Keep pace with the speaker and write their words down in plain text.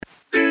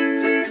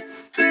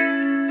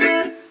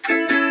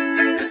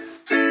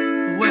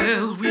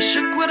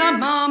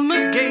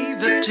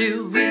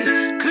till we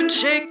couldn't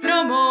shake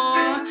no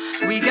more.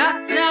 We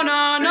got down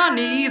on our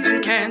knees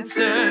when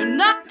cancer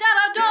knocked at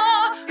our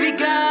door. We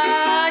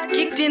got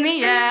kicked in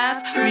the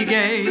ass, we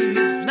gave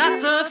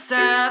lots of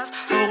sass.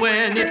 Oh,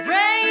 when it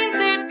rains,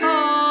 it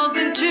pours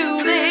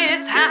into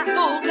this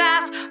half-full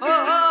glass.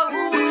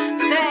 Oh,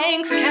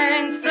 thanks,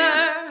 cancer.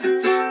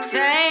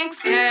 Thanks,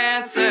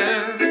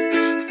 cancer.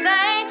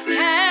 Thanks,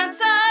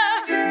 cancer.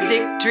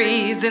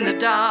 Victories in the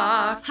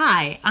dark.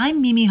 Hi,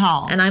 I'm Mimi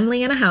Hall. And I'm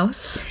Leanna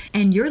House.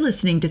 And you're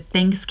listening to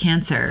Thanks,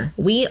 Cancer.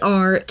 We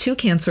are two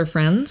cancer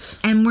friends.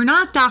 And we're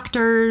not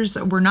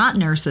doctors, we're not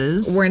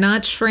nurses. We're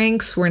not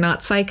shrinks, we're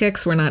not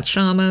psychics, we're not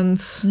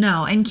shamans.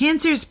 No, and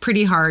cancer's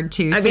pretty hard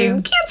too. I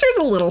mean, cancer's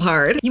a little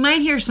hard. You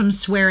might hear some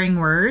swearing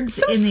words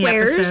in the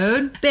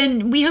episode.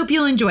 Ben, we hope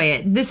you'll enjoy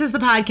it. This is the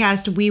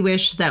podcast we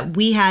wish that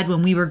we had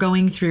when we were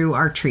going through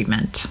our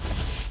treatment.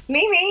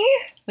 Mimi.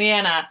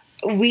 Leanna.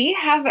 We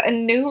have a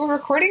new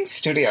recording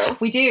studio.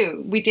 We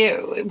do.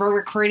 We're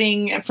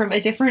recording from a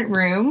different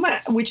room,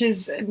 which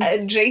is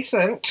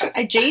adjacent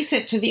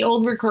to the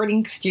old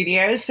recording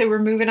studio. So we're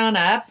moving on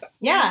up.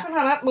 Yeah.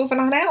 Moving on up, moving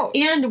on out.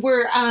 And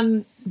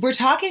we're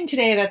talking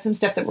today about some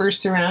stuff that we're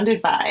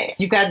surrounded by.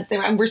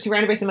 We're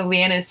surrounded by some of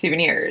Leanna's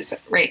souvenirs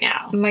right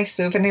now. My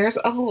souvenirs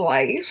of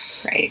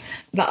life. Right.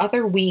 The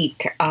other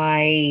week,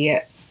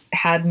 I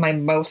had my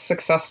most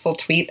successful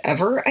tweet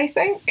ever, I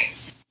think.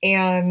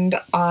 And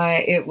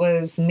it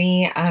was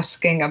me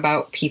asking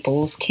about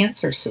people's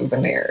cancer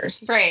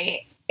souvenirs.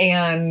 Right.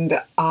 And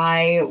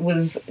I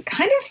was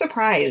kind of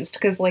surprised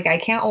because, I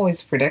can't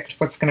always predict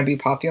what's going to be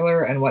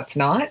popular and what's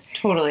not.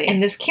 Totally.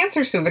 And this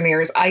cancer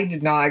souvenirs, I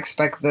did not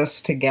expect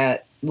this to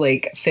get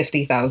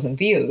 50,000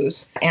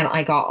 views. And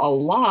I got a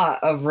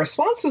lot of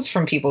responses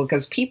from people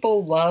because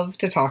people love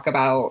to talk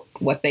about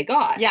what they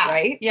got. Yeah.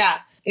 Right? Yeah.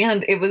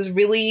 And it was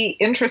really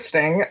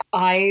interesting.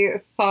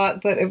 I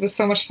thought that it was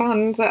so much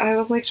fun that I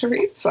would like to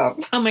read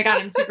some. Oh my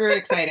God, I'm super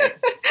excited.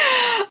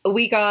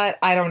 We got,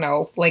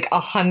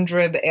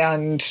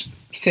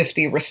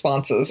 150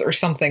 responses or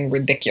something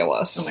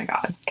ridiculous. Oh my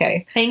God.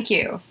 Okay. Thank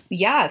you.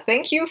 Yeah,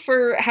 thank you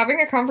for having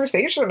a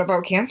conversation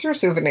about cancer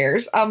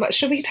souvenirs.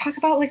 Should we talk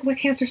about what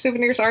cancer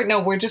souvenirs are?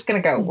 No, we're just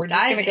going to go. We're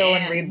just going to go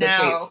and read the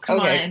tweets.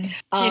 Come on.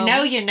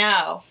 You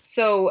know.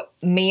 So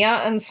Mia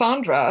and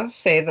Sandra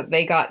say that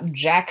they got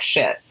jack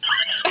shit.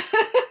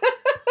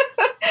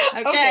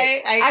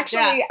 Okay.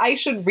 I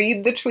should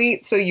read the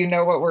tweet so you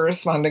know what we're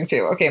responding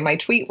to. Okay, my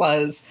tweet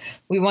was,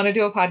 we want to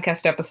do a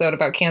podcast episode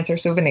about cancer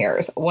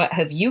souvenirs. What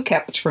have you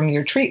kept from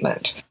your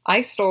treatment?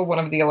 I stole one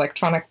of the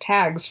electronic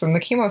tags from the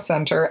chemo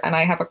center, and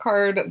I have a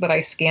card that I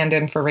scanned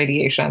in for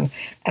radiation,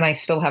 and I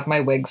still have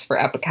my wigs for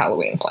epic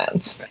Halloween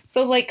plans.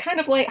 So, kind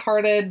of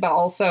lighthearted, but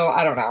also,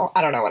 I don't know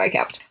what I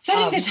kept.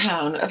 Setting the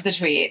tone of the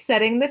tweet.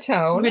 Setting the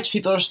tone. Which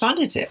people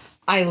responded to.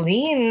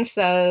 Eileen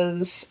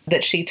says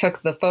that she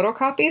took the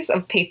photocopies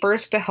of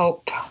papers to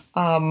help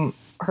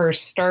her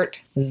start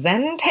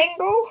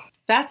Zentangle.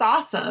 That's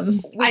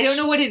awesome. I don't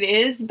know what it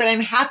is, but I'm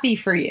happy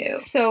for you.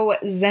 So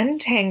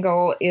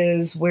Zentangle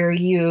is where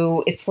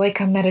it's like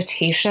a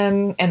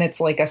meditation, and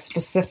it's a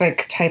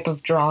specific type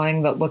of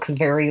drawing that looks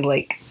very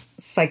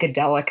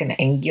psychedelic and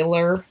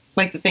angular.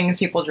 Like the things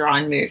people draw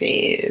in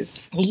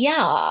movies.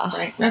 Yeah.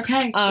 Right.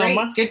 Okay.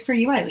 Great. Good for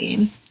you,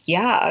 Eileen.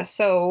 Yeah.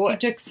 So you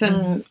took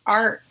some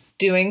art.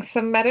 Doing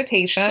some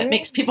meditation. That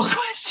makes people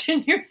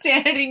question your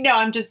sanity. No,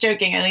 I'm just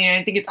joking, Eileen.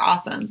 I think it's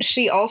awesome.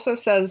 She also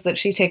says that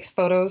she takes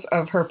photos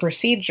of her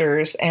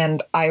procedures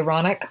and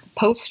ironic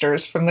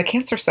posters from the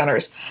cancer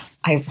centers.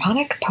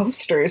 Ironic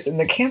posters in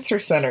the cancer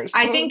centers.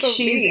 I think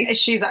she's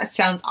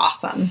sounds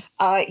awesome.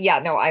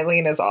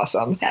 Eileen is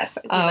awesome. Yes,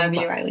 I love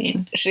you,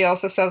 Eileen. She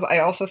also says, I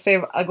also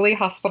save ugly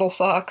hospital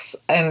socks,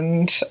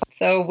 and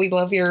so we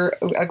love your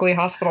ugly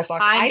hospital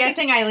socks. I'm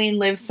guessing Eileen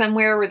lives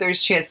somewhere where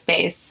she has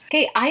space.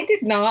 Okay, I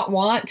did not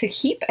want to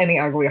keep any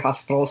ugly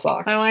hospital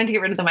socks. I wanted to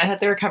get rid of them. I thought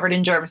they were covered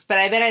in germs, but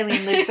I bet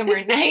Eileen lives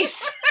somewhere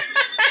nice.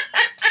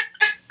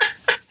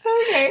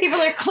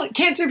 Okay.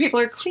 Cancer people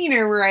are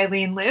cleaner where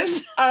Eileen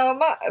lives.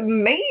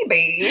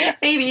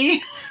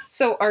 Maybe.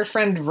 So our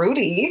friend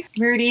Rudy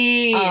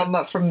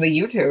from the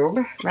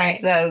YouTube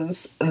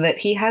says that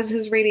he has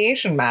his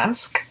radiation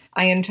mask.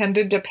 I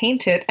intended to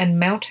paint it and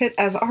mount it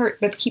as art,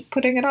 but keep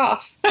putting it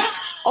off.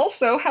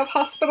 Also have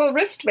hospital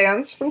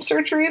wristbands from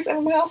surgeries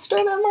and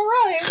milestone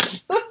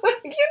MRIs. You know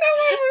what, Rudy?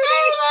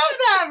 I love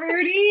that,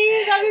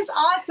 Rudy. That is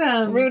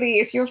awesome. Rudy,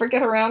 if you ever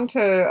get around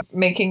to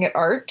making it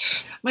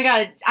art. Oh my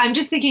God, I'm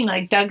just thinking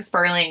Doug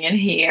Sperling and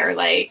he are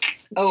I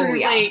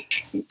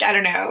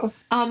don't know.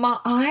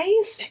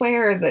 I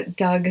swear that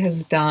Doug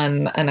has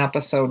done an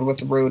episode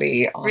with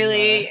Rudy on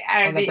the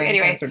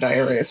Brain Cancer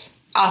Diaries.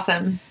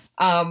 Awesome.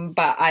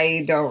 But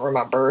I don't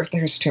remember.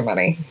 There's too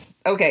many.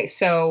 Okay,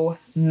 so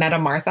Meta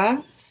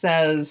Martha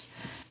says,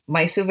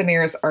 my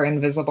souvenirs are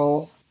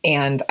invisible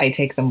and I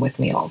take them with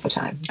me all the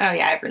time. Oh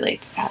yeah, I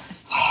relate to that.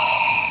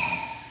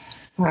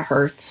 That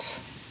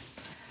hurts.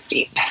 It's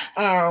deep.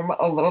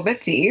 A little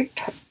bit deep.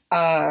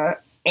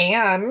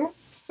 Anne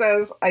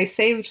says, I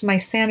saved my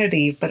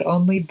sanity, but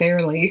only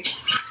barely.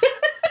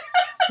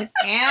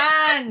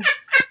 Anne!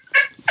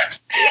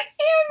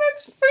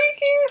 that's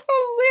freaking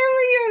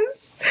hilarious.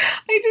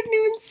 I didn't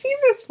even see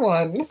this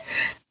one.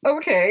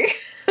 Okay.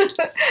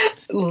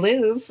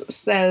 Liz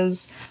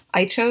says,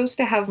 I chose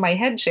to have my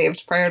head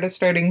shaved prior to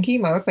starting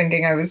chemo,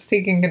 thinking I was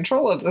taking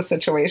control of the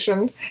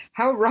situation.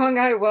 How wrong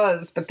I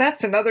was, but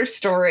that's another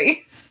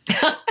story.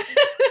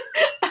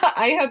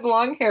 I had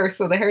long hair,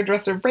 so the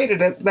hairdresser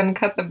braided it, then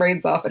cut the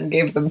braids off and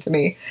gave them to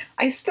me.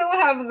 I still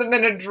have them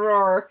in a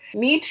drawer.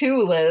 Me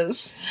too,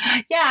 Liz.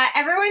 Yeah,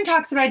 everyone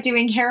talks about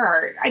doing hair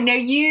art. I know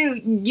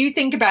you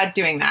think about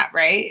doing that,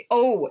 right?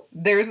 Oh,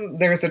 there's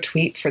a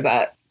tweet for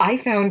that. I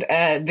found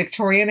a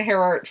Victorian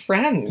hair art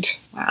friend.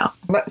 Wow.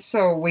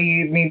 So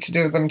we need to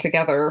do them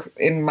together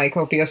in my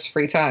copious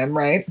free time,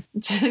 right?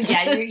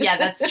 Yeah,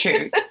 that's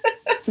true.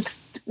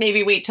 Just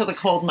maybe wait till the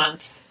cold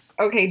months.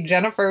 Okay,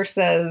 Jennifer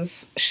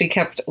says she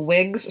kept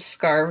wigs,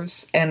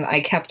 scarves, and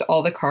I kept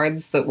all the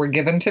cards that were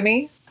given to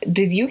me.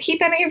 Did you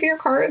keep any of your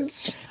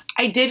cards?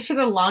 I did for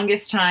the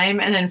longest time,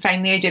 and then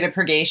finally I did a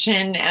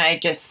purgation, and I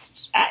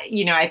just,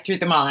 I threw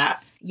them all out.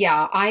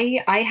 Yeah,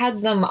 I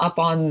had them up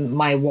on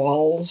my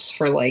walls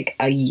for like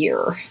a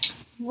year.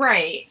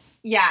 Right.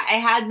 Yeah, I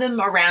had them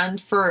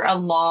around for a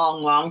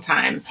long, long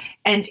time.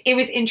 And it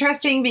was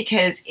interesting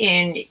because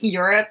in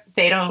Europe,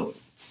 they don't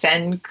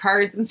send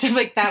cards and stuff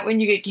like that when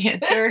you get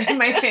cancer. And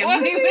my family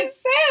What did they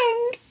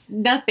send?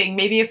 Nothing.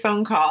 Maybe a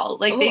phone call.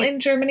 In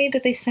Germany,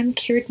 did they send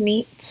cured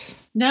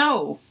meats?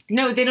 No,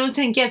 they don't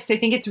send gifts. I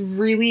think it's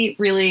really,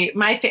 really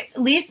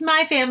at least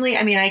my family.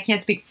 I mean, I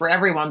can't speak for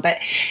everyone, but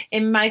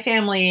in my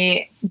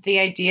family, the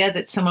idea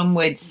that someone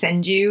would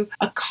send you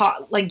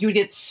you would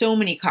get so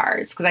many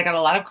cards, because I got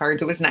a lot of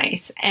cards. It was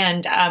nice.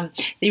 And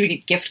they would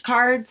get gift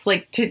cards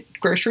to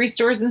grocery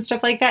stores and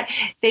stuff like that.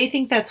 They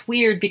think that's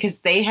weird because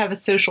they have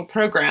social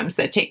programs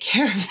that take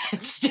care of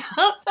that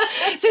stuff.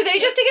 So they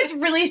just think it's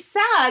really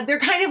sad. They're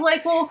kind of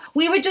like, well,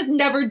 we would just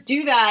never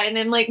do that. And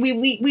I'm like,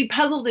 we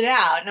puzzled it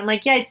out. And I'm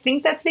like, yeah, I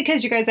think that's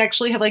because you guys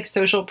actually have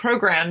social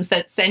programs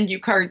that send you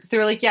cards.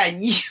 They're like, yeah,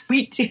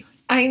 we do.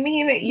 I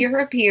mean,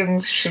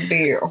 Europeans should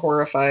be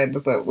horrified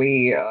that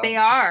we... They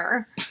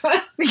are.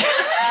 My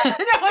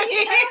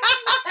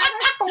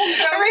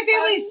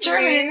family's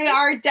German, and they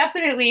are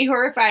definitely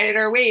horrified at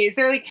our ways.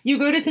 They're like, you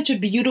go to such a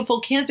beautiful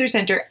cancer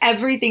center.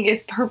 Everything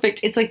is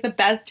perfect. It's the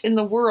best in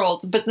the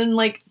world. But then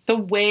the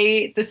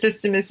way the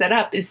system is set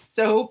up is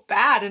so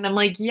bad. And I'm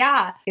like,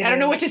 yeah, I don't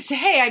know what to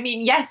say. I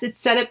mean, yes, it's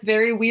set up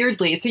very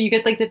weirdly. So you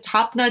get the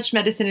top-notch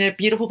medicine in a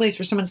beautiful place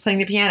where someone's playing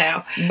the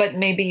piano. But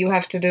maybe you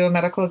have to do a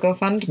medical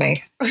GoFundMe.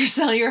 Or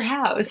sell your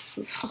house.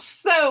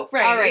 So,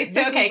 right. All right.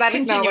 So, okay,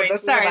 continuing.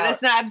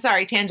 I'm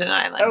sorry, Tangent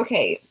Island.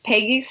 Okay.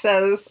 Peggy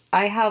says,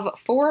 I have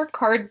 4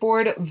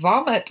 cardboard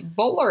vomit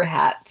bowler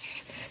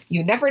hats.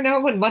 You never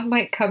know when one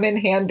might come in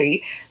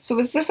handy. So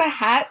is this a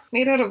hat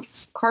made out of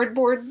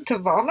cardboard to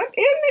vomit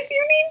in if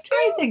you need to?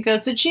 I think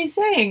that's what she's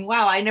saying.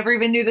 Wow, I never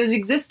even knew those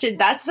existed.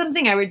 That's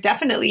something I would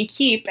definitely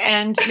keep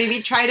and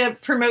maybe try to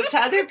promote to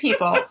other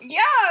people.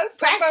 Yes.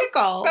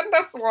 Practical. Send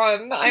us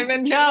one. I'm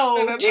interested No.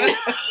 in this.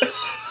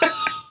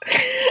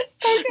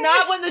 Okay.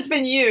 Not one that's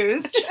been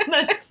used.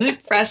 The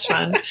fresh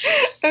one.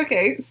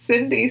 Okay,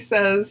 Cindy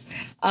says,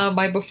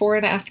 my before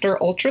and after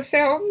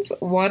ultrasounds,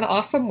 1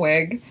 awesome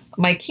wig,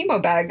 my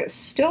chemo bag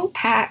still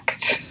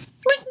packed.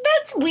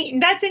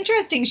 That's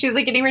interesting. She's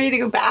getting ready to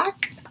go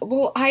back.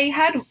 Well,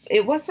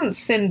 it wasn't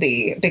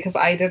Cindy, because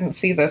I didn't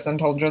see this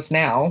until just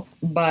now,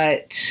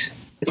 but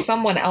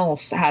someone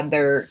else had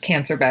their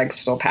cancer bag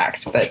still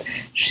packed, but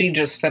she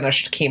just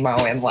finished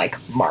chemo in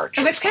March.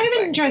 Oh, that's kind of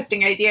an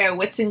interesting idea.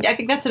 I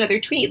think that's another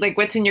tweet.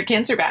 What's in your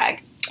cancer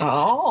bag?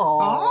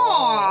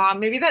 Oh,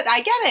 maybe that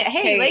I get it.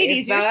 Hey,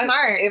 ladies, you're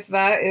smart. If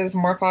that is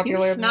more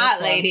popular, you're smart,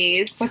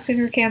 ladies. What's in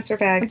your cancer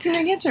bag? What's in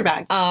your cancer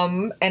bag?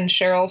 And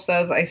Cheryl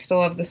says, I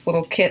still have this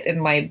little kit in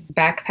my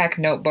backpack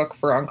notebook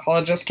for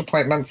oncologist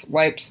appointments,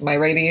 wipes, my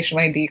radiation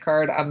ID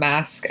card, a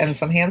mask, and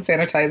some hand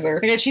sanitizer.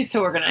 Oh my God, she's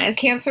so organized.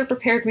 Cancer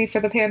prepared me for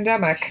the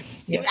pandemic.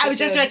 Yes, I was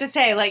just about to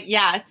say,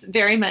 yes,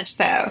 very much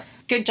so.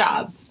 Good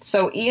job.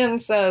 So Ian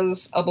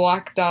says a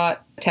black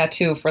dot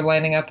tattoo for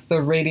lining up the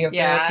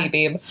radiotherapy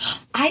beam.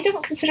 I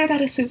don't consider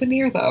that a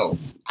souvenir, though.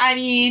 I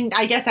mean,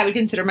 I guess I would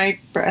consider my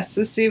breasts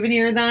a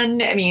souvenir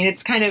then. I mean,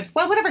 it's kind of,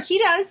 whatever he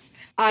does.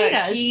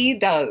 He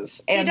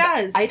does. And he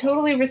does. I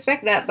totally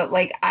respect that, but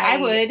I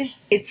would.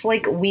 It's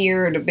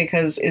weird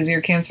because is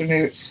your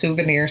cancer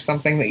souvenir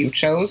something that you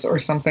chose or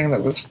something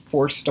that was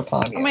forced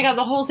upon you? Oh my God,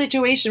 the whole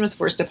situation was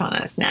forced upon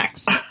us.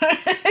 Next.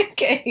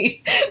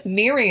 Okay.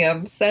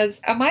 Miriam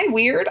says, am I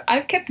weird?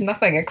 I've kept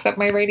nothing except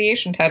my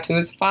radiation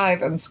tattoos,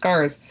 5 and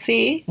scars.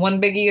 See?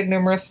 1 biggie and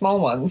numerous small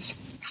ones.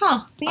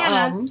 Huh.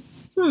 Leanna.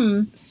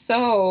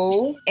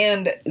 So,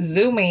 and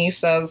Zumi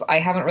says, I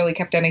haven't really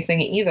kept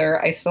anything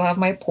either. I still have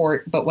my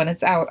port, but when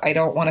it's out, I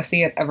don't want to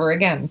see it ever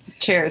again.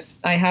 Cheers.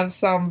 I have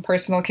some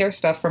personal care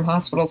stuff from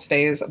hospital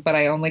stays, but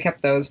I only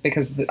kept those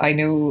because I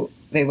knew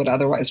they would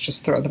otherwise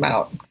just throw them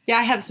out. Yeah,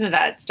 I have some of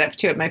that stuff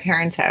too at my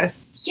parents' house.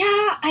 Yeah,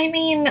 I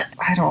mean,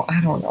 I don't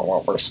know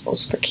what we're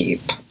supposed to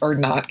keep or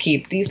not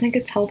keep. Do you think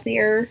it's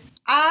healthier?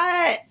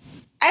 I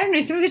don't know.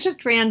 Some of it's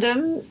just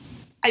random.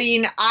 I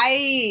mean,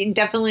 I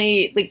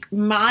definitely, like,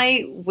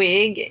 my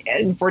wig,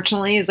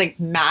 unfortunately, is, like,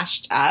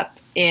 mashed up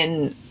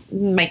in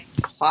my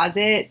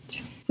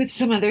closet with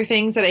some other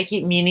things that I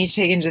keep meaning to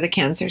take into the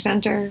cancer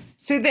center.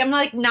 So I'm,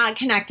 like, not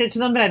connected to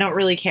them, but I don't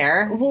really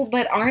care. Well,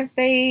 but aren't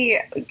they...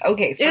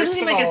 Okay, It doesn't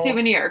seem like a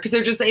souvenir, because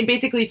they're just, it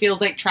basically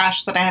feels like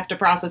trash that I have to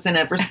process in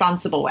a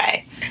responsible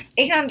way.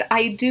 And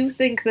I do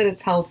think that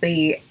it's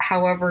healthy,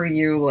 however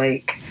you,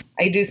 like...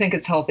 I do think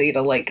it's healthy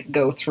to, like,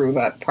 go through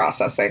that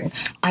processing.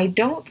 I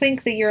don't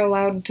think that you're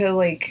allowed to,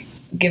 like,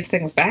 give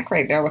things back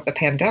right now with the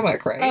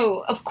pandemic, right?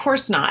 Oh, of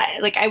course not.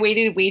 Like, I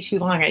waited way too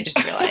long, I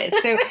just realized.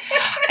 So,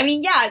 I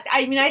mean, yeah,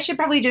 I should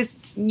probably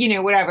just,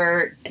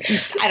 whatever.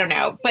 I don't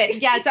know.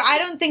 But, yeah, so I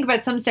don't think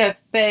about some stuff.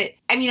 But,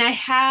 I mean, I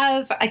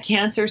have a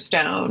cancer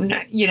stone,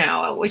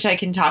 which I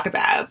can talk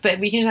about. But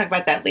we can talk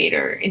about that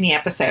later in the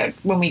episode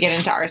when we get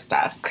into our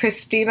stuff.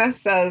 Christina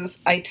says,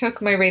 I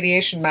took my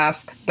radiation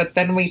mask, but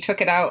then we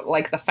took it out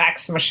like the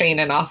fax machine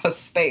in Office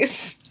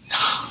Space.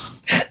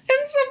 And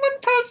someone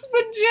posted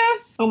the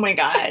GIF. Oh my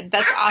God,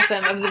 that's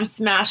awesome. Of them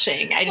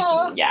smashing.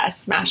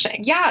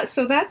 Smashing. Yeah,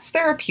 so that's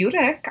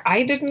therapeutic.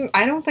 I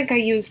don't think I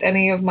used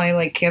any of my,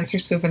 like, cancer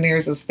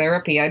souvenirs as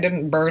therapy. I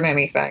didn't burn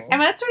anything.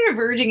 And that's sort of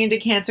verging into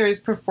cancer as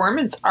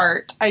performance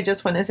art, I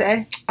just want to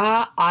say.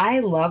 I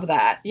love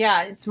that.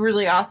 Yeah, it's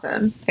really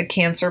awesome. A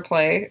cancer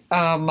play.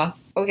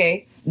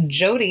 Okay.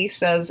 Jody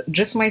says,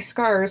 just my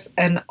scars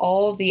and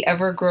all the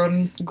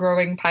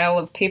growing pile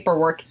of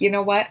paperwork. You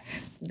know what?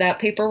 That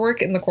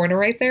paperwork in the corner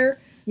right there,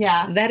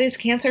 yeah, that is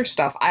cancer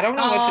stuff. I don't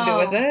know what to do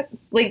with it.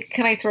 Like,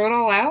 can I throw it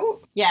all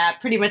out? Yeah,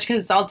 pretty much,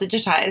 because it's all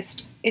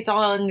digitized. It's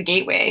all in the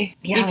gateway.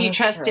 Yeah, if you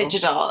trust true.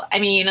 digital. I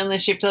mean,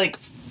 unless you have to, like,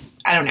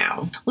 I don't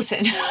know.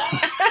 Listen. All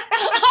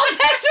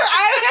bets are,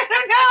 I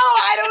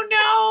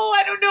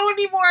don't know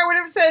anymore. I would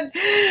have said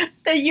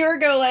a year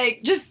ago,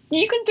 like, just,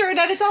 you can throw it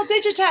out. It's all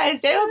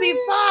digitized. It'll be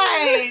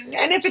fine.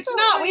 And if it's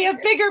not, we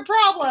have bigger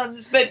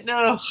problems. But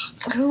no.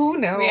 Who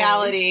knows?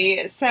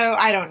 Reality. So,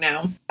 I don't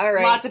know. All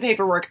right. Lots of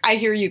paperwork. I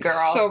hear you,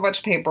 girl. So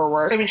much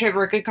paperwork. So much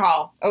paperwork. Good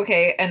call.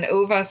 Okay, and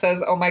Uva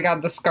says, oh my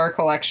God, the scar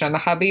collection.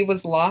 Hubby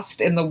was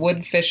lost in the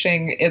wood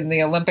fishing in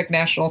the Olympic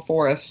National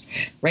Forest.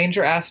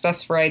 Ranger asked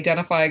us for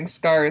identifying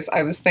scars.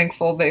 I was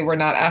thankful they were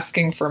not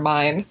asking for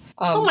mine.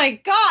 Oh my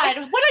God,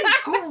 what a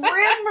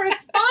grim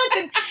response.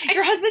 And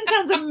your husband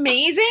sounds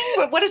amazing,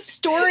 but what a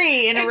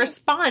story and a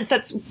response.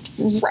 That's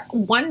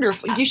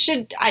wonderful. You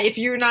should, if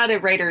you're not a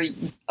writer.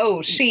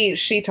 Oh, she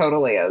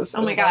totally is.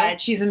 Oh my God,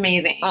 she's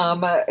amazing.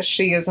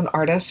 She is an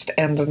artist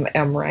and an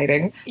M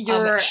writing.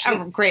 You're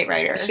a great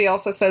writer. She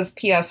also says,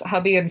 P.S.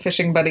 Hubby and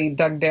fishing buddy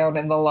dug down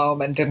in the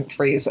loam and didn't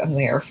freeze, and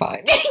they are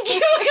fine. Thank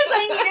you, because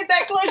I needed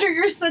that closure.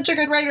 You're such a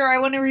good writer. I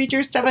want to read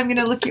your stuff. I'm going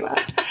to look you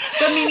up.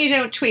 But maybe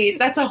don't tweet.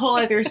 That's a whole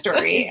other story.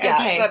 Yeah,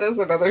 okay. That is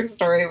another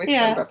story. We should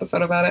have an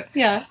episode about it.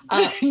 Yeah.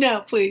 No,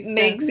 please.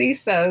 Megsy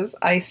says,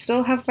 I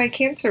still have my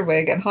cancer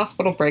wig and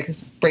hospital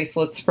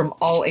bracelets from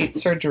all 8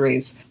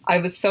 surgeries. I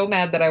was so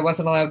mad that I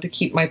wasn't allowed to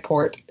keep my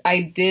port.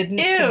 I didn't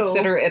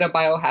consider it a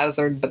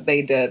biohazard, but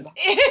they did.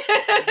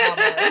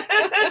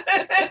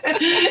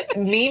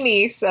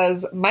 Mimi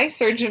says, my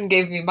surgeon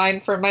gave me mine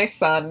for my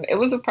son. It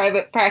was a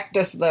private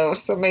practice, though,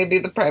 so maybe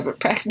the private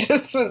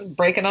practice was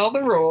breaking all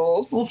the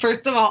rules. Well,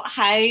 first of all,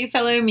 hi,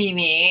 fellow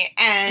Mimi.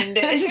 And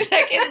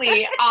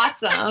secondly,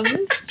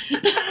 awesome.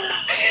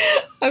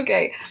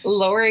 Okay,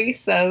 Lori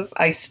says,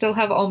 I still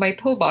have all my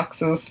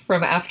pillboxes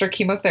from after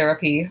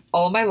chemotherapy,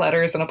 all my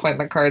letters and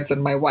appointment cards,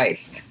 and my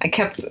wife.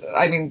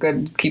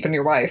 Good keeping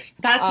your wife.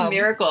 That's a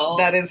miracle.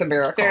 That is a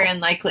miracle. It's very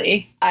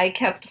unlikely. I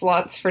kept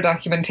lots for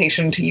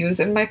documentation to use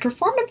in my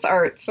performance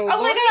art. So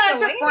oh my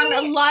God, performed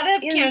a lot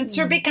of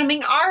cancer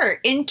becoming art.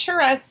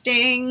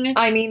 Interesting.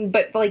 I mean,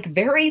 but like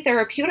very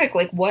therapeutic.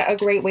 Like what a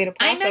great way to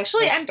process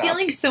I'm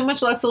feeling so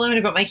much less alone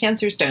about my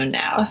cancer stone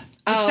now.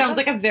 Which sounds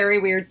like a very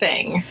weird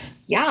thing.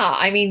 Yeah,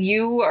 I mean,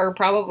 you are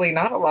probably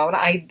not alone.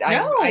 I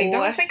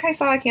don't think I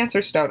saw a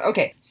cancer stone.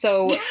 Okay,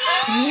 so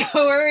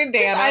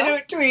Jordana. I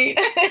don't tweet.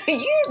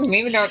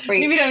 Maybe don't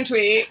tweet. Maybe don't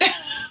tweet.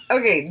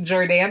 Okay,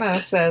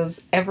 Jordana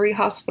says, every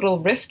hospital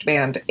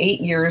wristband,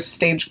 8 years,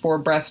 stage 4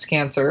 breast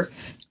cancer.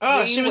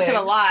 Oh, she must have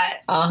a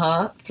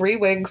lot. 3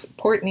 wigs,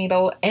 port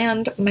needle,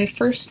 and my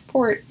first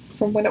port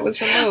from when it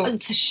was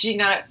removed. So she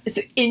got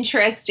so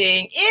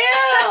interesting.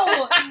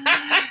 Ew!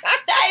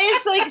 That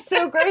is like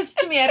so gross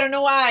to me. I don't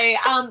know why.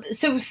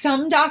 So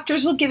some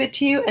doctors will give it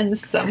to you and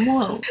some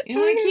won't. You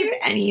don't want to keep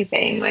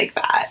anything like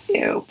that.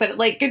 Ew. But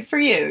like, good for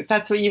you. If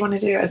that's what you want to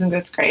do. I think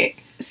that's great.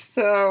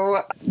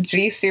 So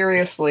G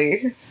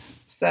seriously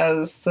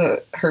says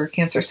that her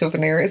cancer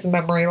souvenir is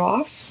memory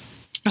loss.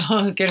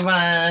 Oh, good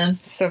one.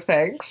 So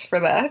thanks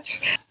for that.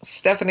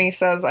 Stephanie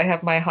says, I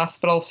have my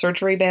hospital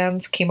surgery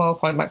bands, chemo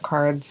appointment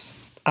cards,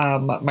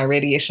 my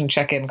radiation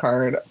check-in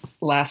card,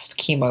 last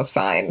chemo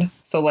sign.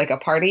 So like a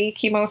party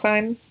chemo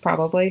sign,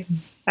 probably.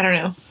 I don't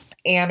know.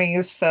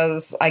 Annie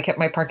says, I kept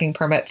my parking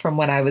permit from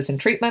when I was in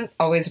treatment.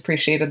 Always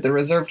appreciated the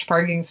reserved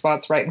parking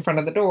spots right in front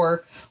of the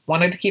door.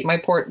 Wanted to keep my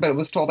port, but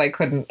was told I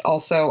couldn't.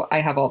 Also,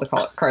 I have all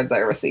the cards I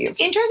received.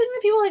 Interesting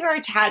that people are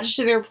attached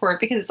to their port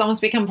because it's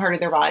almost become part of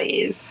their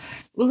bodies.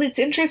 Well, it's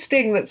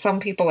interesting that some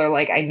people are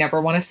like, I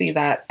never want to see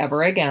that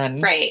ever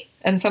again. Right.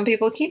 And some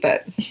people keep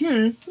it.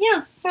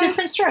 Yeah.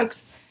 Different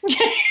strokes.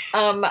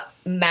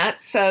 Matt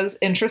says,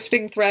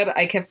 interesting thread.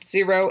 I kept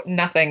 0,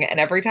 nothing. And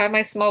every time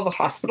I smell the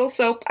hospital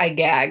soap, I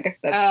gag.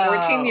 That's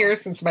 14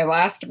 years since my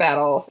last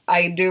battle.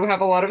 I do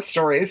have a lot of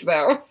stories,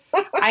 though.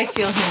 I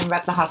feel him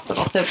about the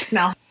hospital soap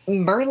smell.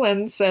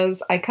 Merlin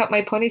says, I cut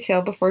my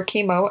ponytail before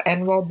chemo,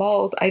 and while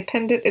bald, I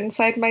pinned it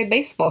inside my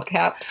baseball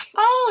caps.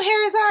 Oh,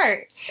 hair is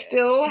art.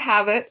 Still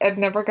have it and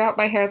never got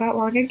my hair that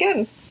long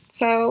again.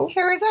 So,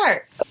 hair is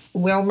art.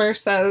 Wilmer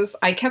says,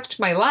 I kept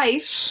my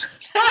life.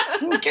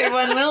 Good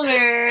one,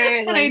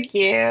 Wilmer. Thank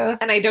you.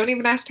 And I don't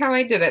even ask how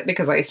I did it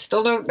because I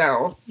still don't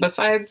know.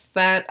 Besides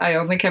that, I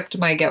only kept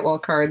my get well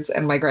cards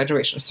and my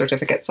graduation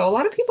certificate. So a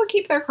lot of people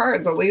keep their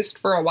cards, at least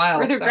for a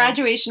while. Or their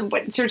graduation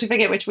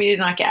certificate, which we did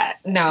not get.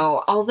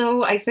 No,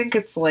 although I think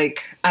it's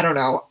like, I don't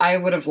know, I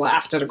would have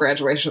laughed at a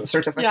graduation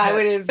certificate. Yeah, I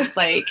would have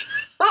yay.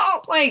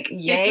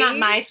 It's not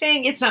my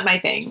thing. It's not my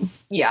thing.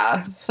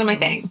 Yeah. It's not my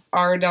thing.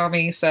 Our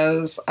Dami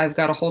says, I've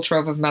got a whole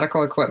trove of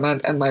medical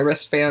equipment and my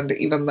wristband,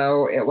 even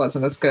though it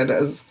wasn't as good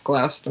as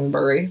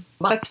Glastonbury.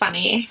 That's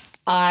funny.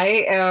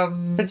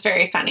 That's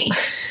very funny.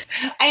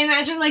 I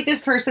imagine like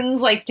this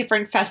person's like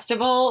different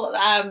festival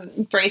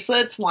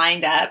bracelets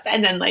lined up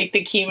and then like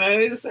the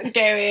chemos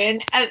go in.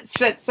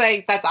 It's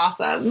like, that's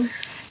awesome.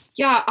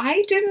 Yeah,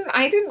 I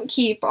didn't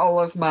keep all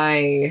of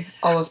my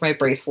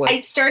bracelets. I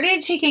started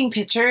taking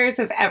pictures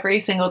of every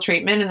single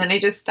treatment and then I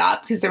just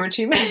stopped because there were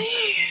too many.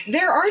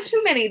 There are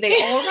too many. They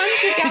all run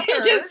together.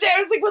 I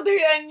was like, well,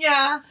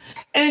 yeah.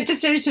 And it just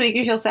started to make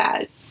me feel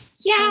sad.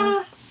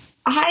 Yeah.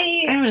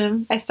 I don't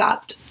know. I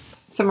stopped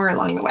somewhere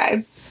along the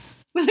way.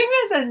 I think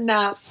that's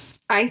enough.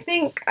 I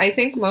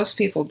think most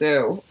people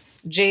do.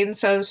 Jane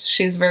says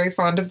she's very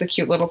fond of the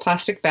cute little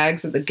plastic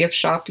bags that the gift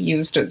shop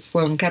used at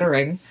Sloan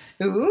Kettering.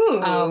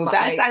 Ooh,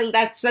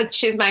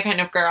 she's my kind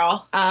of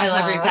girl. I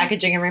love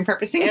repackaging and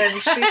repurposing. And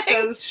she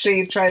says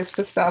she tries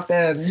to stop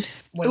in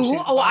when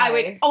she's I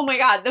would. Oh my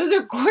God, those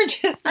are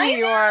gorgeous. New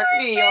York.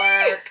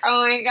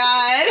 Oh my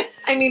God.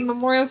 I mean,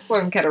 Memorial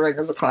Sloan Kettering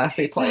is a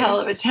classy place. It's a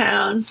hell of a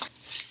town.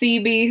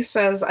 CB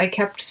says, I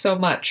kept so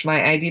much.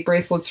 My ID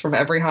bracelets from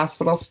every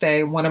hospital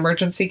stay, one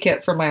emergency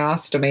kit for my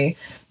ostomy,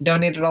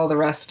 donated all the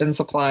rest in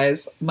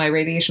supplies, my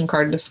radiation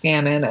card to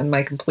scan in, and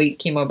my complete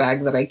chemo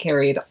bag that I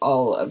carried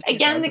all of.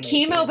 Again, the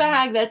chemo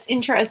bag. That's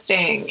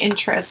interesting.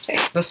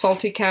 The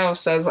Salty Cow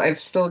says, I've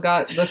still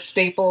got the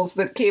staples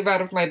that came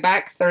out of my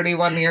back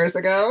 31 years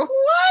ago.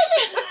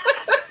 What?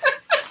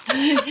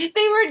 They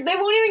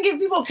won't even give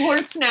people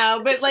ports now,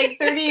 but like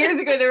 30 years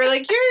ago, they were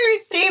like, here are your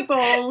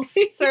staples,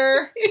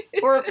 sir,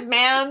 or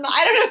ma'am.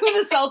 I don't know who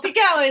the Salty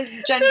Cow is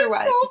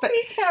gender-wise. Salty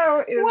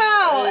Cow is...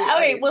 Wow. All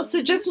right, well,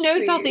 so just know,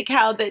 Salty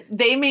Cow, that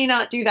they may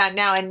not do that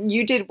now, and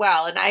you did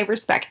well, and I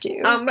respect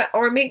you.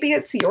 Or maybe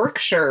it's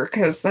Yorkshire,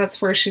 because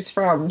that's where she's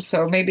from,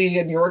 so maybe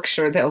in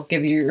Yorkshire they'll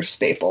give you your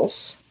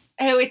staples.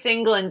 Oh, it's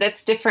England.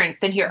 That's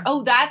different than here.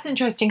 Oh, that's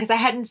interesting because I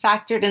hadn't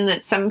factored in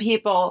that some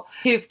people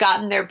who've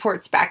gotten their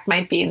ports back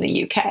might be in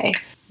the UK.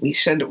 We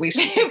should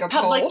take a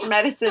Public poll.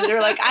 medicine.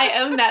 They're like,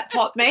 I own that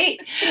pot,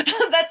 mate.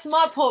 That's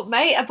my pot,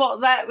 mate. I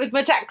bought that with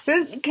my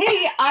taxes.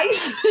 Okay,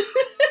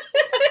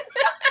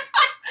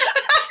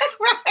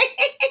 Right.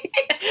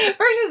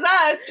 Versus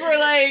us, we're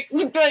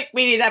like,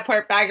 we need that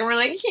port back, and we're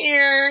like,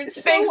 here,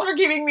 thanks for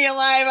keeping me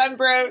alive. I'm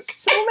broke.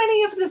 So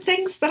many of the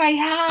things that I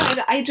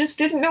had, I just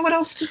didn't know what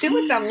else to do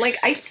with them. Like,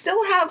 I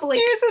still have like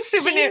here's a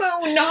souvenir.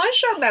 Chemo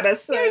nausea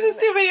medicine. Here's a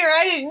souvenir.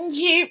 I didn't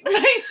keep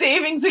my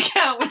savings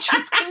account, which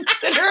was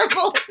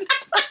considerable at the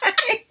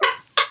time.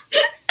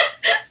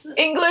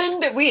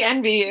 England, we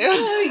envy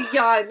you.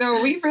 Yeah,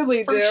 no, we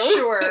really For do.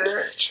 sure.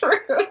 It's true.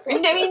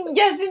 I mean,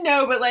 yes and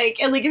no, but like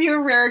if you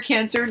have a rare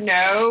cancer,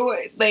 no.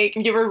 Like,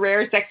 if you have a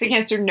rare sexy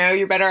cancer, no,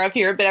 you're better off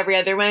here. But every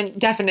other one,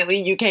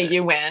 definitely UK,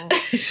 you win.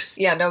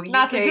 Yeah, no,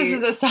 Not UK, that this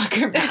is a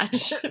soccer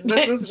match.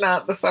 This is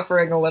not the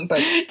suffering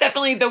Olympics.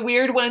 Definitely the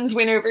weird ones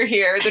win over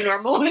here. The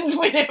normal ones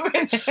win over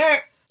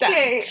there.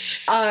 Okay.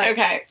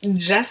 Okay.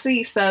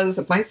 Jesse says,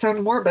 it might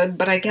sound morbid,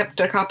 but I kept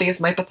a copy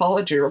of my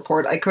pathology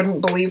report. I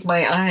couldn't believe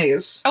my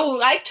eyes. Oh,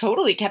 I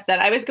totally kept that.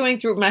 I was going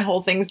through my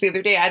whole things the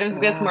other day. I don't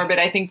think that's morbid.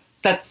 I think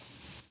that's,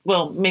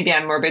 well, maybe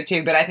I'm morbid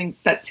too, but I think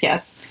that's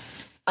yes.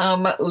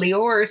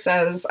 Lior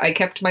says, I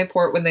kept my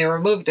port when they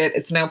removed it.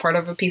 It's now part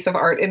of a piece of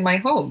art in my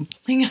home.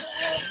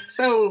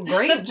 So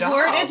great job. The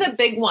port is a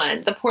big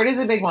one. The port is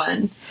a big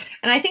one.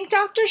 And I think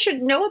doctors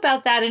should know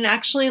about that and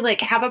actually like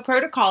have a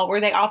protocol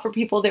where they offer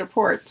people their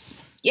ports.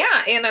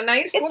 Yeah, in a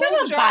nice It's little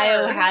not a jar.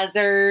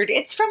 biohazard.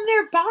 It's from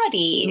their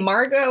body.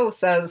 Margot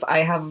says, I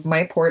have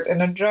my port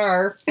in a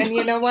jar. And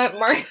you know what,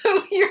 Margot?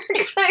 You're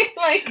kind of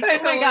like...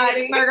 Oh my God,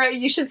 Margaret,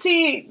 you should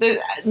see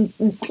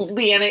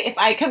Leanna, if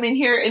I come in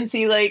here and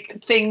see,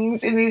 like,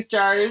 things in these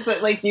jars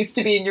that, like, used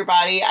to be in your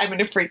body, I'm going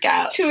to freak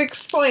out. To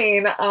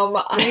explain,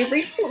 I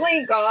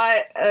recently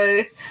got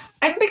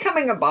I'm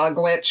becoming a bog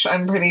witch,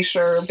 I'm pretty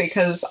sure,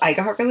 because I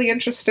got really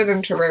interested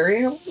in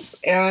terrariums,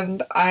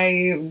 and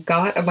I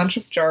got a bunch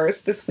of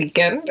jars this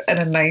weekend at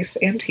a nice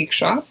antique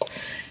shop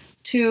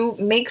to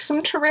make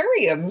some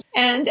terrariums.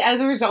 And as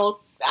a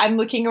result, I'm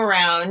looking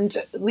around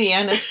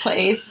Leanna's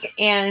place,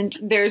 and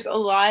there's a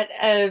lot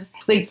of,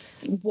 like,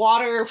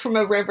 water from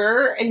a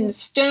river and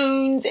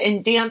stones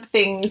and damp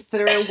things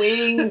that are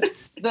awaiting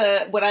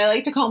what I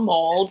like to call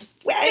mold.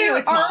 I know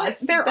it's moss.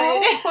 They're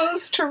all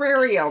closed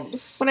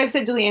terrariums. What I've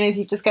said to Leanna is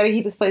you've just got to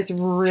keep this place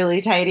really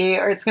tidy,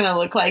 or it's going to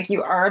look like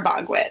you are a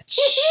bog witch.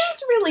 It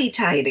is really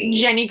tidy.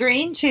 Jenny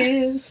Green,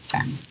 too.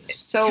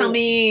 So tell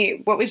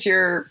me, what was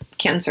your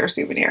Cancer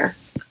souvenir?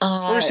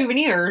 Or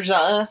souvenirs?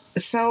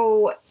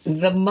 So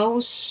the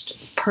most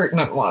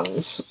pertinent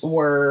ones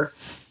were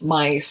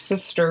my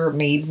sister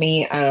made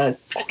me a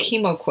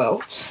chemo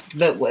quilt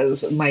that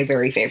was my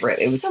very favorite.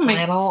 It was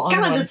flannel on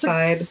one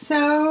side.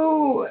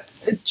 So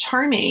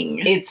charming.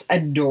 It's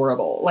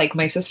adorable. Like,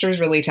 my sister's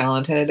really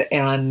talented,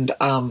 and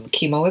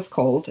chemo is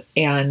cold,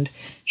 and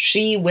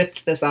she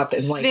whipped this up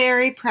in like...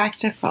 Very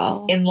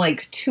practical. In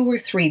like 2 or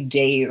 3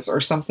 days or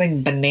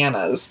something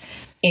bananas.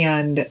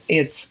 And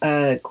it's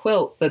a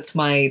quilt that's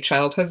my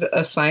childhood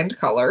assigned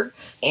color,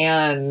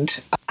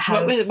 and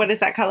has... What is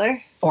that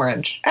color?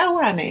 Orange. Oh,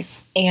 wow, nice.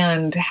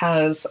 And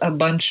has a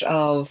bunch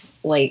of,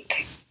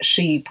 like,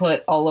 she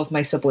put all of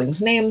my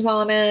siblings' names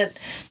on it,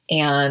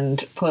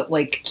 and put,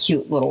 like,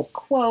 cute little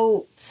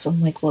quotes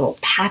and, like, little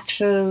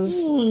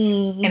patches.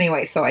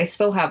 Anyway, so I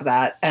still have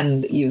that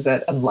and use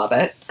it and love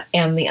it.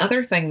 And the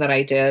other thing that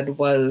I did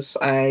was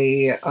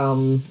I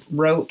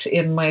wrote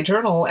in my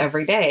journal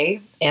every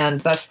day,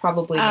 and that's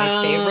probably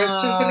my favorite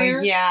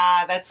souvenir.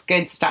 Yeah, that's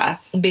good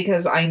stuff.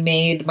 Because I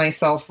made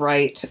myself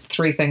write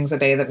 3 things a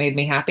day that made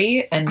me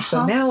happy, and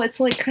so now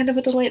it's, like, kind of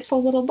a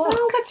delightful little book.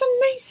 Oh, that's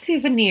a nice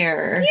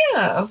souvenir.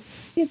 Yeah.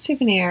 Good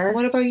souvenir.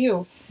 What about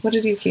you? What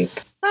did you keep?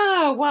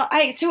 Oh, well,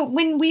 so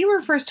when we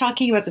were first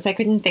talking about this, I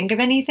couldn't think of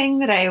anything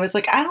that I was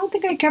like, I don't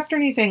think I kept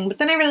anything. But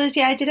then I realized,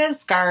 yeah, I did have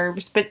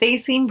scarves, but they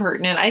seem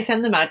pertinent. I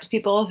send them out to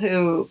people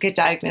who get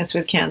diagnosed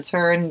with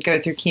cancer and go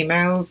through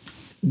chemo.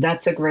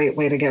 That's a great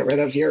way to get rid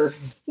of your...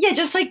 Yeah,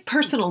 just like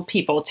personal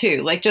people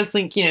too. Like just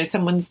like, you know,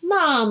 someone's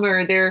mom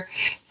or their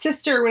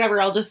sister or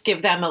whatever. I'll just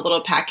give them a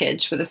little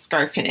package with a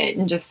scarf in it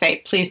and just say,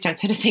 please don't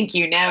send a thank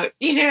you note,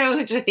 you know,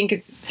 which I think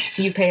is...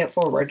 You pay it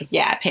forward.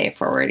 Yeah, pay it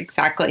forward.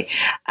 Exactly.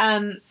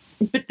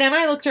 But then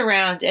I looked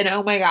around and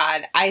oh my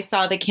God, I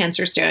saw the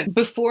cancer stone.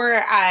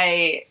 Before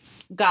I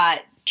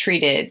got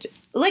treated,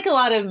 like a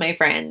lot of my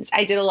friends,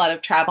 I did a lot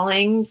of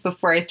traveling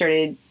before I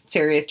started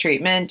serious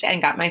treatment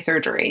and got my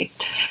surgery.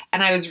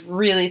 And I was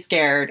really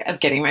scared of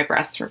getting my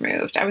breasts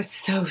removed. I was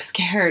so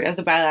scared of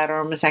the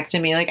bilateral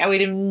mastectomy. Like I would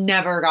have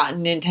never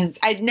gotten intense.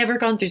 I'd never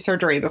gone through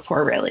surgery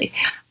before really.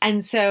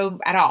 And so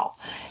at all.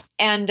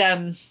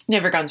 And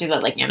never gone through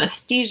that like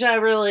anesthesia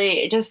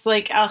really. Just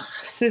like, oh,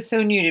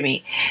 so new to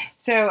me.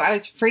 So I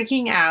was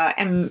freaking out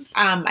and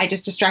I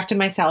just distracted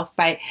myself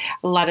by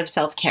a lot of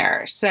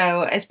self-care.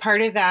 So as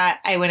part of that,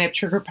 I went up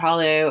to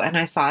Kripalu and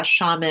I saw a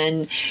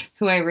shaman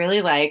who I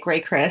really like, Ray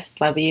Chris,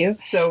 love you.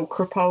 So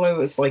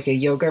Kripalu is like a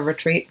yoga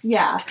retreat?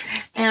 Yeah.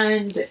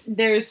 And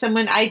there's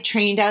someone I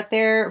trained out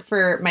there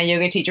for my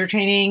yoga teacher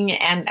training,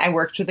 and I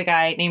worked with a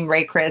guy named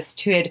Ray Chris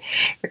who had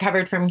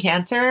recovered from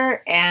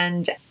cancer,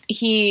 and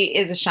he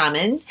is a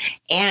shaman,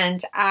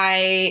 and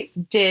I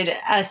did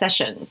a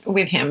session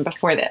with him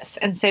before this.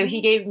 And so he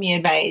gave me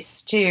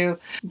advice to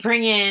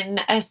bring in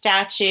a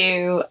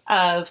statue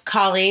of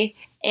Kali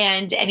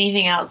and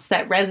anything else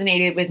that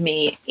resonated with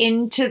me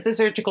into the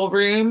surgical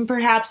room,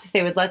 perhaps if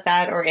they would let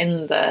that, or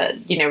in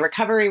the, you know,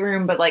 recovery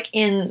room, but like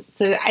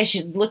so I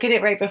should look at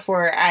it right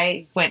before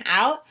I went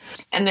out,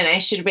 and then I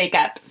should wake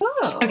up.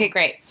 Oh. Okay,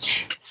 great.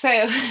 So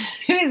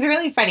it was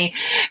really funny.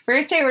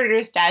 First, I ordered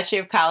a statue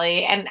of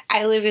Kali, and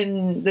I live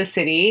in the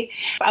city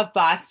of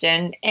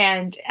Boston,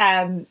 and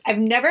I've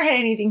never had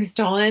anything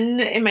stolen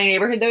in my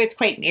neighborhood, though it's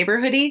quite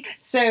neighborhoody.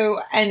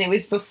 So, and it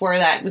was before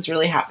that was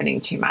really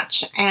happening too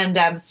much.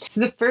 And so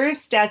the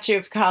first statue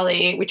of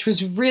Kali, which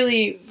was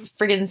really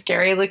friggin'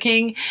 scary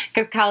looking,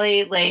 because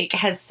Kali like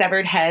has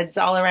severed heads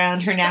all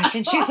around her neck,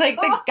 and she's like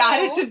the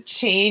goddess of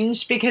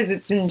change because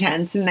it's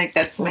intense, and like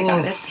that's my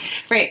goddess.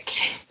 Right.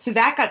 So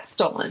that got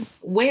stolen.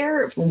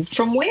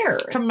 From where?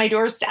 From my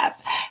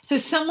doorstep. So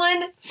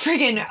someone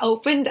friggin'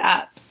 opened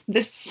up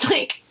this,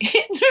 like,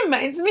 it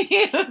reminds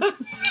me of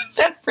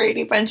that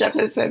Brady Bunch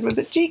episode with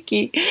the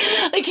cheeky.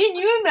 Like, can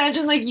you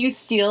imagine, like, you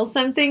steal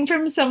something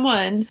from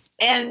someone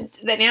and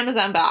an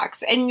Amazon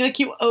box, and like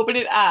you open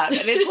it up,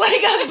 and it's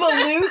like a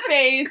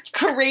blue-faced,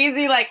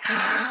 crazy, like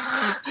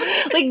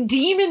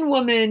demon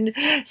woman.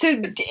 So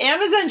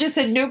Amazon just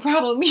said, no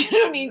problem, you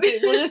don't need to.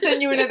 We'll just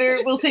send you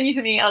we'll send you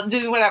something else,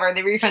 just whatever.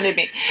 They refunded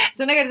me.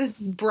 So then I got this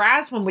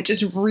brass one, which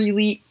is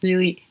really,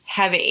 really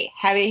heavy.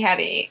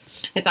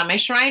 It's on my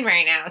shrine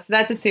right now. So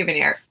that's a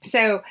souvenir.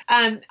 So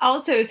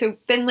so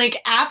then like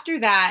after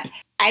that,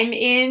 I'm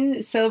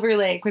in Silver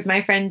Lake with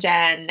my friend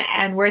Jen,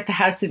 and we're at the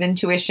House of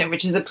Intuition,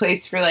 which is a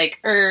place for like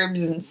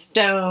herbs and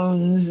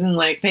stones, and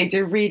like they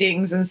do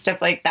readings and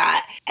stuff like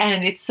that.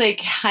 And it's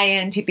like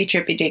high-end tippy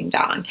trippy ding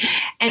dong.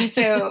 And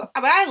so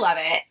but I love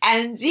it.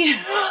 And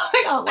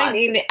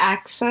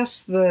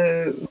access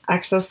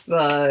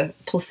the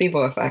placebo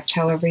effect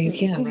however you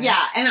can. Right?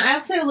 Yeah. And I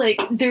also like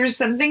there's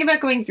something about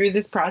going through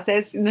this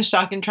process in the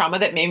shock and trauma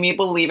that made me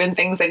believe in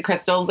things like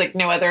crystals like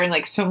no other. And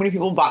like so many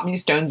people bought me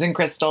stones and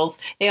crystals.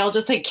 They all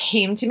just like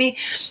came to me.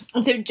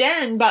 And so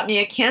Jen bought me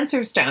a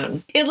Cancer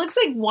stone. It looks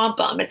like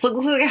wampum. It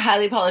looks like a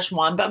highly polished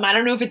wampum. I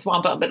don't know if it's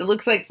wampum, but it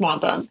looks like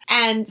wampum.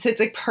 And so it's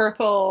like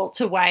purple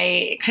to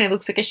white. It kind of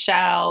looks like a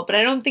shell, but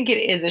I don't think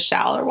it is a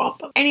shell or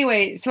wampum.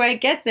 Anyway, so I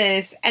get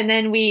this, and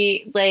then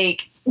we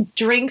like I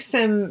drink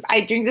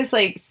this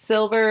like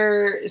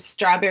silver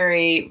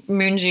strawberry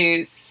moon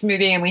juice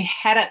smoothie, and we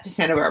head up to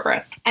Santa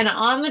Barbara. And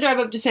on the drive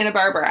up to Santa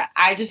Barbara,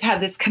 I just have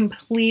this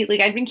complete,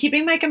 like I'd been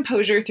keeping my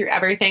composure through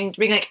everything,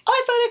 being like, oh,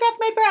 I photographed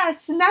my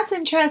breasts and that's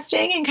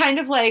interesting. And kind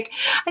of like,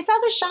 I saw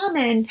the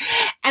shaman.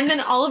 And then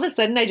all of a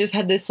sudden I just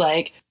had this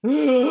like,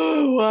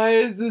 oh, why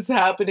is this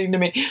happening to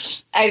me?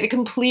 I had a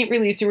complete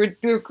release. We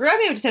were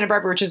driving up to Santa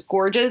Barbara, which is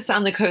gorgeous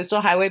on the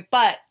coastal highway,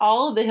 but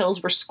all of the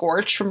hills were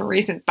scorched from a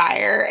recent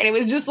fire. And it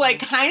was just like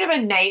kind of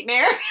a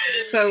nightmare.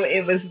 So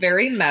it was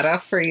very meta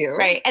for you.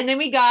 Right. And then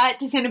we got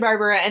to Santa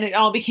Barbara and it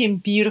all became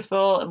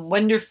beautiful and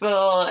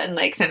wonderful and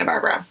like Santa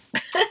Barbara.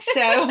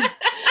 So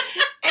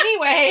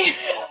anyway.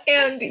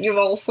 And you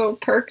also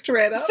perked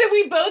right up. So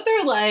we both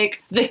are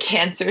like, the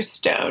Cancer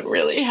stone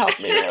really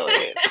helped me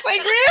really.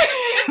 Like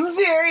we're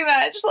very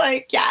much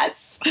like, yes.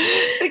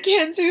 The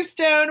Cancer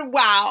stone,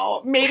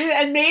 wow.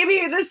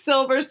 Maybe the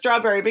silver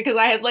strawberry, because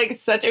I had like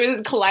it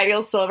was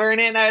colloidal silver in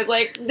it, and I was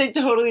like, they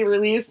totally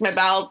released my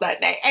bowels that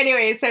night.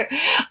 Anyway, so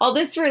all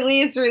this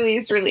release.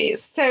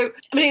 So,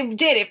 but it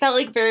did. It felt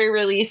like very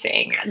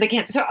releasing, the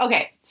Cancer. So,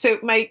 okay. So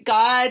my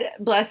God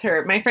bless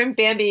her, my friend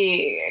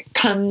Bambi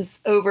comes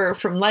over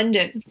from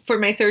London for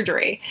my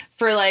surgery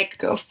for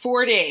like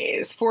 4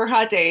 days, 4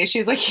 hot days.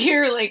 She's like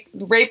here like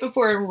right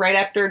before and right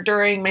after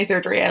during my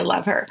surgery. I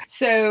love her.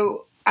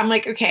 So I'm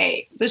like,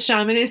 okay, the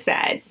shaman has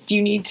said,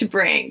 you need to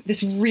bring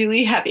this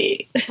really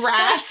heavy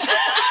brass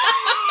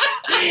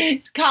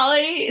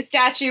Kali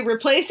statue,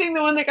 replacing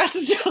the one that got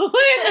stolen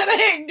that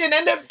I didn't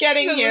end up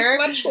getting here. It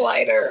was much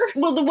lighter.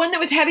 Well, the one that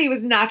was heavy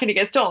was not going to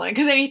get stolen,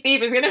 because any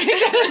thief is going to make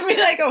that and be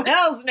like, oh,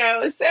 hell's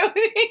no. So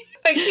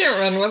I can't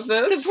run with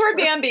this. So poor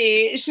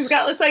Bambi, she's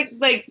got this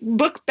like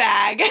book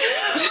bag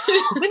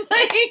with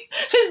like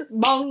this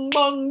bong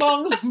bong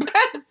bong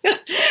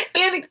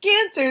and a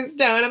Cancer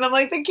stone, and I'm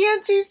like, the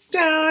Cancer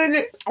stone.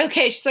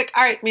 Okay, she's like,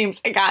 all right,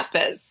 Memes, I got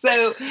this.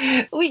 So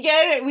we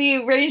get it.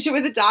 We arrange it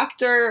with the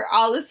doctor,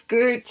 all is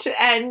good,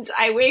 and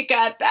I wake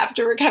up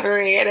after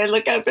recovery and I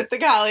look up at the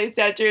Kali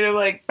statue and I'm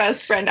like,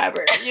 best friend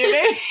ever. You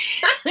know,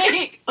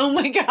 like, oh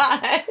my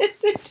god.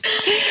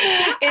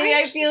 And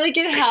I feel like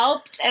it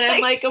helped, and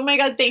I'm like, oh my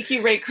god, thank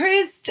you, Ray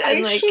Christ.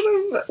 And I should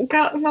have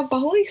gotten a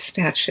Bali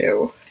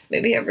statue.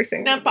 Maybe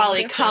everything. Not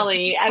Bali,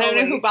 Kali. I don't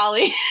know who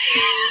Bali.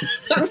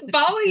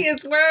 Bali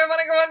is where I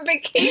want to go on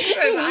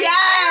vacation.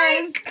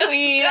 Yes,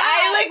 queen.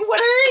 What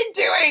are you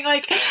doing?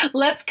 Like,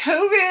 let's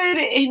COVID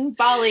in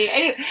Bali.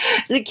 Anyway,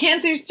 the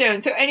Cancer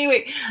stone. So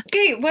anyway.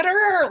 Okay, what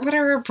are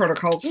our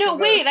protocols? No,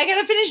 wait, I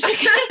gotta finish the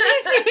Cancer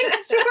stone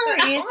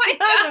story. Oh my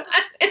god.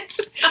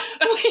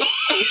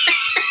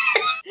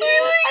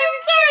 I'm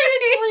sorry,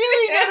 it's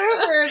really not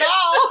over at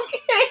all.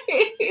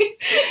 Okay.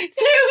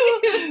 So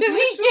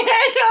we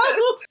get up.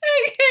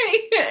 Okay,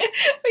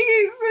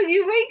 so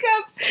you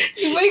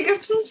wake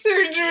up from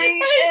surgery.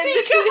 I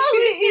see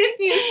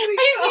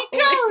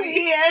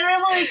Kali, and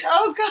I'm like,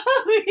 oh,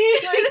 Kali,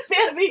 like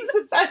Bambi's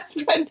the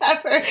best friend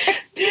ever.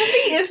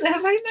 Bambi is.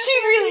 Have I met? She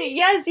really,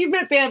 yes, you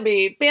met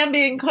Bambi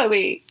and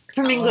Chloe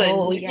from England.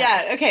 Oh,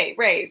 yes. Yeah. Okay.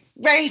 Right.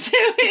 So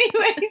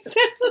anyway,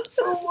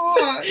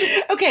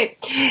 okay.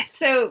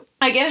 So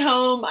I get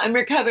home, I'm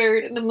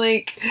recovered, and I'm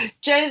like,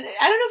 Jen,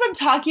 I don't know if I'm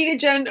talking to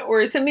Jen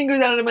or something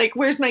goes on, and I'm like,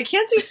 where's my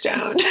Cancer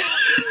stone?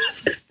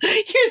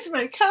 Here's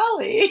my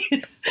Kali.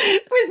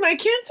 Where's my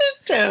Cancer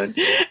stone?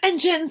 And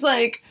Jen's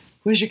like,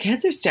 where's your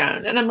Cancer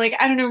stone? And I'm like,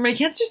 I don't know where my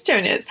Cancer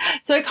stone is.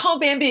 So I call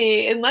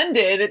Bambi in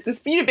London at this,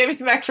 Bambi's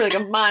been back for like a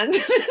month.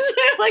 So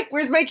I'm like,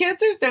 where's my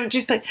Cancer stone?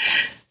 She's like,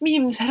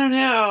 memes. I don't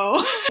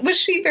know. Was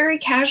she very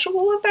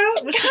casual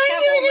about? Was she Kind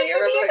of. cavalier It's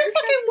a piece about of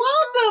fucking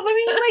wampum. I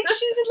mean, like,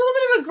 she's a little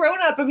bit of a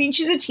grown-up. I mean,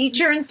 she's a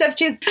teacher and stuff.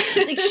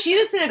 She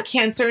doesn't have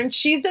cancer, and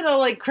she's been all,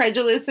 like,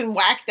 credulous and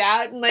whacked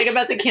out and, like,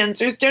 about the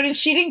cancer stone, and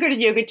she didn't go to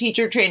yoga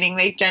teacher training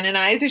like Jen and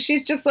I, so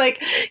she's just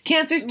like,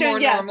 cancer stone, More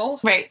yeah. normal.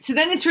 Right. So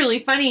then it's really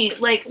funny,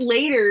 like,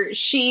 later,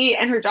 she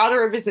and her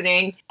daughter are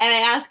visiting, and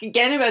I ask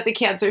again about the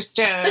cancer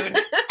stone,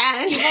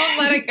 and You won't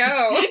let it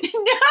go.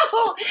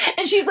 no.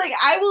 And she's like,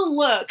 I will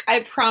look,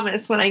 I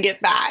promise, when I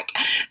get back.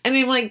 And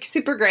I'm like,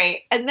 super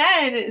great. And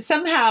then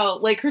somehow,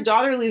 like, her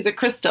daughter leaves a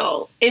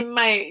crystal in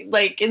my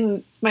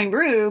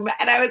room.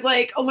 And I was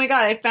like, oh my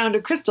God, I found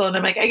a crystal. And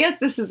I'm like, I guess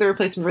this is the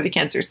replacement for the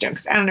cancer stone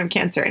because I don't have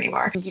cancer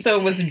anymore. So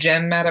was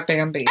Jen mad at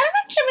Bambi? I don't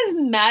know if Jen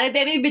was mad at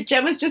Bambi, but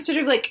Jen was just sort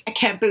of like, I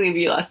can't believe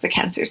you lost the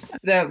cancer stone.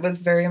 That was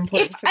very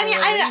important.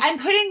 I'm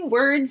putting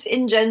words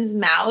in Jen's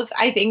mouth.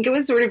 I think it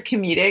was sort of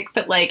comedic,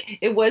 but like,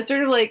 it was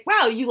sort of like,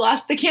 wow, you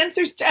lost the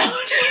cancer stone.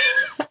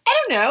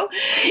 I don't know.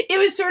 It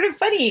was sort of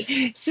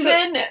funny. So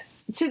then,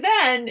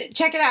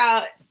 check it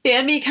out.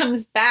 Bambi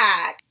comes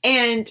back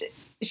and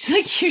she's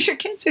like, here's your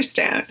cancer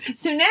stone.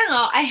 So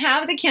now I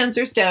have the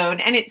cancer stone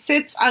and it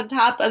sits on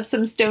top of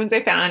some stones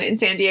I found in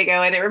San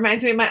Diego. And it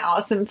reminds me of my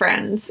awesome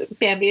friends,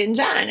 Bambi and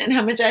Jen, and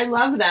how much I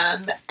love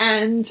them.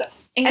 And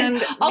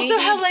also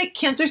how, like,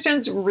 cancer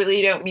stones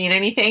really don't mean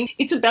anything.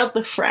 It's about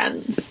the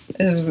friends.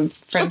 It's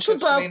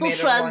about the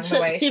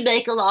friendships you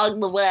make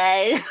along the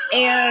way.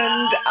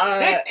 And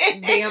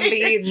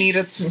Bambi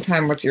needed some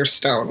time with your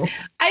stone.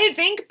 I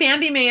think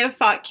Bambi may have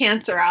fought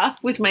cancer off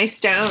with my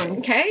stone.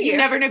 Okay. You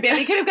never know.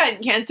 Bambi could have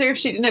gotten cancer if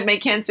she didn't have my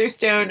cancer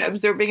stone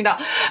absorbing it all.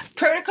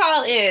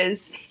 Protocol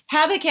is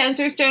have a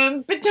cancer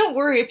stone, but don't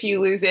worry if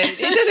you lose it.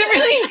 It doesn't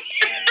really...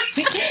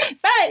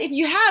 But if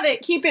you have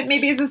it, keep it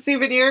maybe as a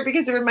souvenir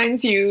because it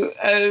reminds you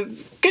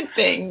of good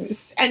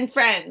things and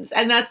friends.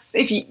 And that's,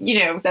 if you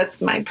know, that's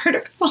my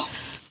protocol.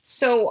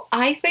 So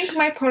I think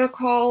my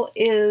protocol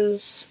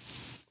is,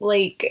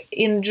 like,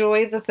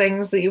 enjoy the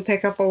things that you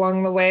pick up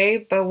along the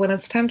way, but when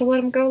it's time to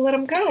let them go, let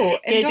them go.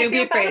 And don't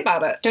be afraid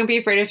about it. Don't be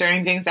afraid of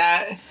throwing things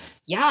out.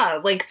 Yeah,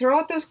 like, throw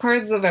out those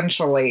cards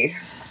eventually.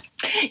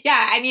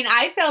 Yeah, I mean,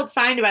 I felt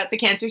fine about the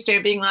cancer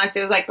stone being lost.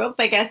 It was like, well,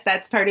 I guess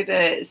that's part of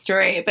the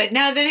story. But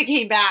now then it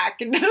came back,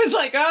 and I was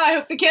like, oh, I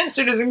hope the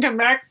cancer doesn't come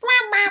back. But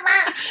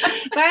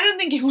I don't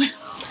think it will.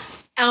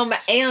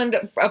 And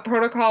a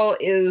protocol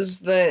is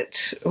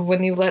that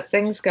when you let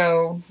things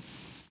go,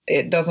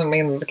 it doesn't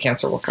mean that the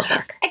cancer will come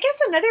back. I guess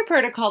another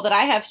protocol that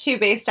I have too,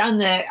 based on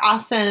the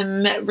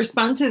awesome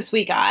responses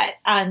we got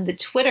on the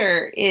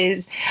Twitter,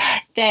 is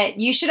that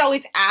you should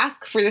always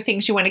ask for the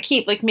things you want to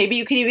keep. Like, maybe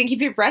you could even keep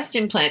your breast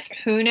implants.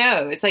 Who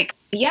knows? Like,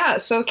 yeah,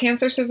 so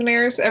cancer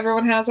souvenirs,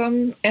 everyone has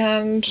them,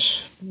 and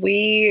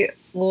we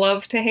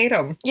love to hate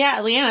them. Yeah,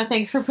 Leanna,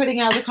 thanks for putting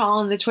out the call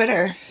on the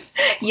Twitter.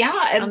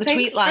 Yeah, and on the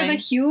thanks tweet line. for the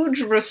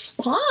huge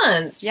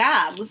response.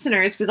 Yeah,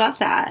 listeners, we love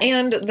that.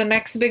 And the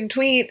next big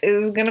tweet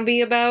is going to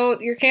be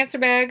about your cancer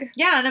bag.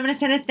 Yeah, and I'm going to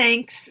send a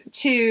thanks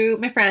to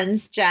my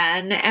friends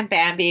Jen and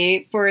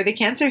Bambi for the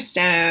cancer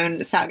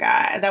stone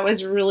saga. That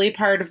was really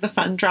part of the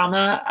fun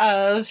drama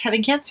of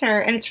having cancer,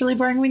 and it's really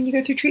boring when you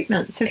go through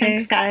treatment. So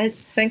thanks,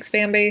 guys. Thanks,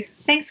 Bambi.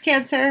 Thanks,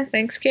 cancer.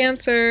 Thanks,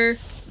 cancer.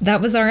 That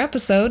was our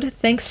episode.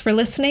 Thanks for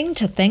listening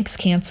to Thanks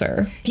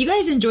Cancer. If you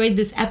guys enjoyed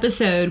this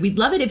episode, we'd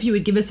love it if you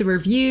would give us a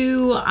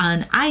review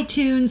on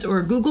iTunes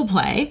or Google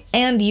Play.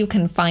 And you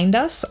can find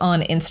us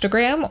on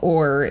Instagram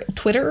or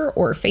Twitter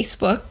or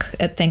Facebook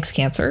at Thanks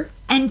Cancer.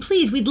 And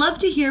please, we'd love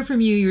to hear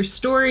from you, your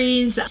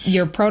stories,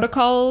 your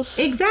protocols.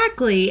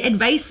 Exactly.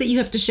 Advice that you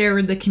have to share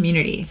with the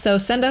community. So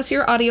send us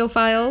your audio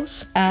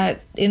files at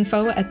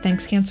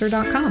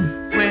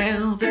info@thankscancer.com.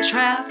 Well, the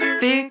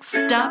traffic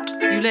stopped.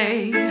 You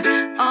lay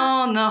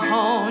on the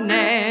horn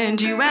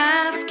and you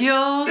ask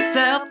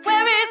yourself,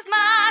 where is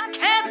my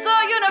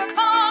cancer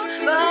unicorn?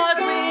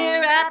 But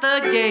we're at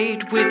the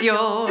gate with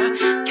your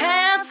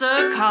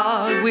cancer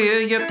card.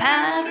 We're your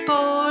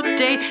passport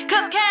date,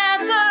 'cause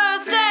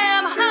cancer's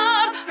damn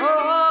hard.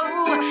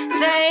 Oh,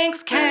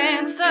 thanks,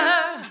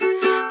 cancer.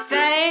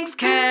 Thanks,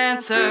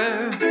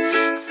 cancer.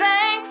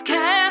 Thanks,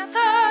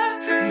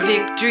 cancer.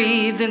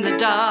 Victories in the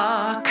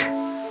dark.